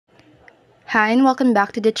Hi and welcome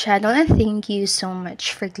back to the channel, and thank you so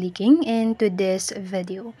much for clicking into this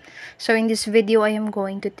video. So in this video, I am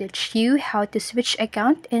going to teach you how to switch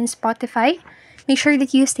account in Spotify. Make sure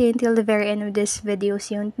that you stay until the very end of this video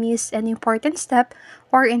so you don't miss an important step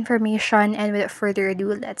or information, and without further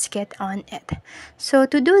ado, let's get on it. So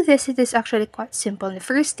to do this, it is actually quite simple. The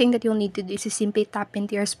first thing that you'll need to do is to simply tap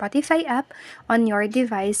into your Spotify app on your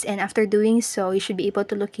device, and after doing so, you should be able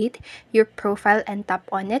to locate your profile and tap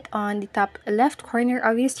on it on the top left corner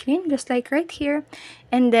of your screen, just like right here,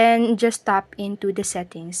 and then just tap into the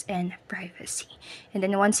settings and privacy. And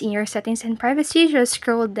then once in your settings and privacy, just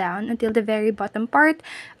scroll down until the very bottom part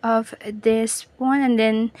of this one, and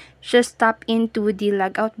then just tap into the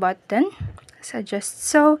logout button. So just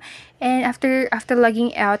so, and after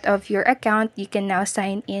logging out of your account, you can now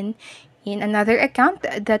sign in another account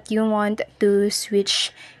that you want to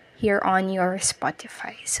switch here on your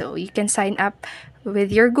Spotify. So you can sign up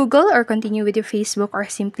with your Google or continue with your Facebook, or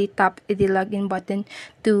simply tap the login button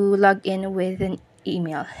to log in with an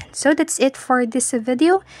email. So that's it for this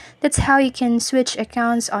video. That's how you can switch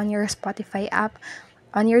accounts on your Spotify app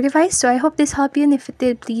on your device. So I hope this helped you, and if it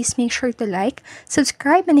did, please make sure to like,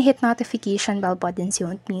 subscribe, and hit notification bell button so you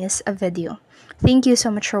won't miss a video. Thank you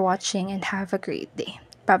so much for watching, and have a great day.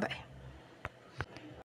 Bye bye.